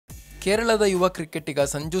ಕೇರಳದ ಯುವ ಕ್ರಿಕೆಟಿಗ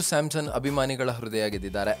ಸಂಜು ಸ್ಯಾಮ್ಸನ್ ಅಭಿಮಾನಿಗಳ ಹೃದಯ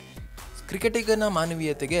ಗೆದ್ದಿದ್ದಾರೆ. ಕ್ರಿಕೆಟಿಗನ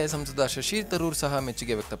ಮಾನವೀಯತೆಗೆ ಸಂಸದ ಶಶಿ ಥರೂರ್ ಸಹ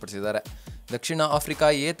ಮೆಚ್ಚುಗೆ ವ್ಯಕ್ತಪಡಿಸಿದ್ದಾರೆ. ದಕ್ಷಿಣ ಆಫ್ರಿಕಾ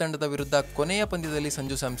ಎ ತಂಡದ ವಿರುದ್ಧ ಕೊನೆಯ ಪಂದ್ಯದಲ್ಲಿ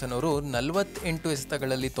ಸಂಜು ಸ್ಯಾಮ್ಸನ್ ಅವರು 48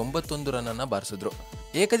 ಎಸೆತಗಳಲ್ಲಿ 91 ರನ್ ಬಾರಿಸಿದ್ರು.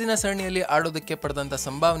 ಏಕದಿನ ಸರಣಿಯಲ್ಲಿ ಆಡೋದಕ್ಕೆ ಪಡೆದಂತ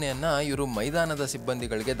ಸಂಭಾವನೆಯನ್ನ ಇವರು ಮೈದಾನದ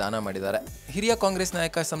ಸಿಬ್ಬಂದಿಗಳಿಗೆ ದಾನ ಮಾಡಿದ್ದಾರೆ. ಹಿರಿಯ ಕಾಂಗ್ರೆಸ್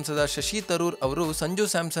ನಾಯಕ ಸಂಸದ ಶಶಿ ಥರೂರ್ ಅವರು ಸಂಜು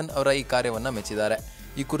ಸ್ಯಾಮ್ಸನ್ ಅವರ ಈ ಕಾರ್ಯವನ್ನ ಮೆಚ್ಚಿದ್ದಾರೆ.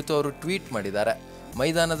 ಈ ಕುರಿತು ಅವರು ಟ್ವೀಟ್ ಮಾಡಿದ್ದಾರೆ.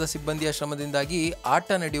 ಮೈದಾನದ ಸಿಬ್ಬಂದಿಯ ಶ್ರಮದಿಂದಾಗಿ ಆಟ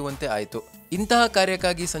ನಡೆಯುವಂತೆ ಆಯಿತು. ಇಂತಹ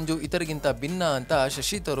ಕಾರ್ಯಕ್ಕಾಗಿ ಸಂಜು ಇತರಿಗಿಂತ ಭಿನ್ನ ಅಂತ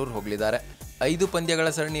ಶಶಿ ಥರೂರ್ ಹೊಗಳಿದ್ದಾರೆ. 5 ಪಂದ್ಯಗಳ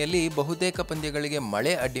ಸರಣಿಯಲ್ಲಿ ಬಹುತೇಕ ಪಂದ್ಯಗಳಿಗೆ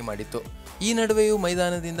ಮಳೆ ಅಡ್ಡಿ ಮಾಡಿತ್ತು. ಈ ನಡುವೆಯೂ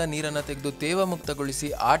ಮೈದಾನದಿಂದ ನೀರನ್ನು ತೆಗೆದು ತೇವ ಮುಕ್ತಗೊಳಿಸಿ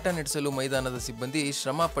ಆಟ ನಡೆಸಲು ಮೈದಾನದ ಸಿಬ್ಬಂದಿ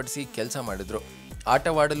ಶ್ರಮ ಪಡಿಸಿ ಕೆಲಸ ಮಾಡಿದ್ರು.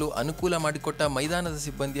 ಆಟವಾಡಲು ಅನುಕೂಲ ಮಾಡಿಕೊಟ್ಟ ಮೈದಾನದ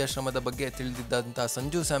ಸಿಬ್ಬಂದಿಯ ಶ್ರಮದ ಬಗ್ಗೆ ತಿಳಿದಿದ್ದಂಥ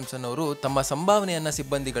ಸಂಜು ಸ್ಯಾಮ್ಸನ್ ಅವರು ತಮ್ಮ ಸಂಭಾವನೆಯನ್ನ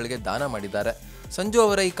ಸಿಬ್ಬಂದಿಗಳಿಗೆ ದಾನ ಮಾಡಿದ್ದಾರೆ. ಸಂಜು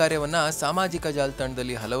ಅವರ ಈ ಕಾರ್ಯವನ್ನ ಸಾಮಾಜಿಕ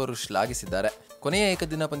ಜಾಲತಾಣದಲ್ಲಿ ಹಲವರು ಶ್ಲಾಘಿಸಿದ್ದಾರೆ. ಕೊನೆಯ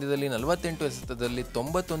ಏಕದಿನ ಪಂದ್ಯದಲ್ಲಿ 48 ಎಸೆತದಲ್ಲಿ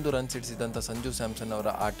 91 ರನ್ ಸಿಡಿಸಿದಂಥ ಸಂಜು ಸ್ಯಾಮ್ಸನ್ ಅವರ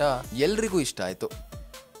ಆಟ ಎಲ್ರಿಗೂ ಇಷ್ಟ ಆಯಿತು.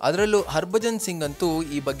 ಅದರಲ್ಲೂ ಹರ್ಭಜನ್ ಸಿಂಗ್ ಅಂತೂ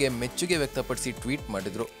ಈ ಬಗ್ಗೆ ಮೆಚ್ಚುಗೆ ವ್ಯಕ್ತಪಡಿಸಿ ಟ್ವೀಟ್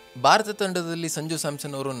ಮಾಡಿದ್ರು. ಭಾರತ ತಂಡದಲ್ಲಿ ಸಂಜು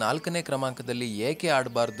ಸ್ಯಾಮ್ಸನ್ ಅವರು 4ನೇ ಕ್ರಮಾಂಕದಲ್ಲಿ ಏಕೆ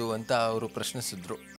ಆಡಬಾರ್ದು ಅಂತ ಅವರು ಪ್ರಶ್ನಿಸಿದ್ರು.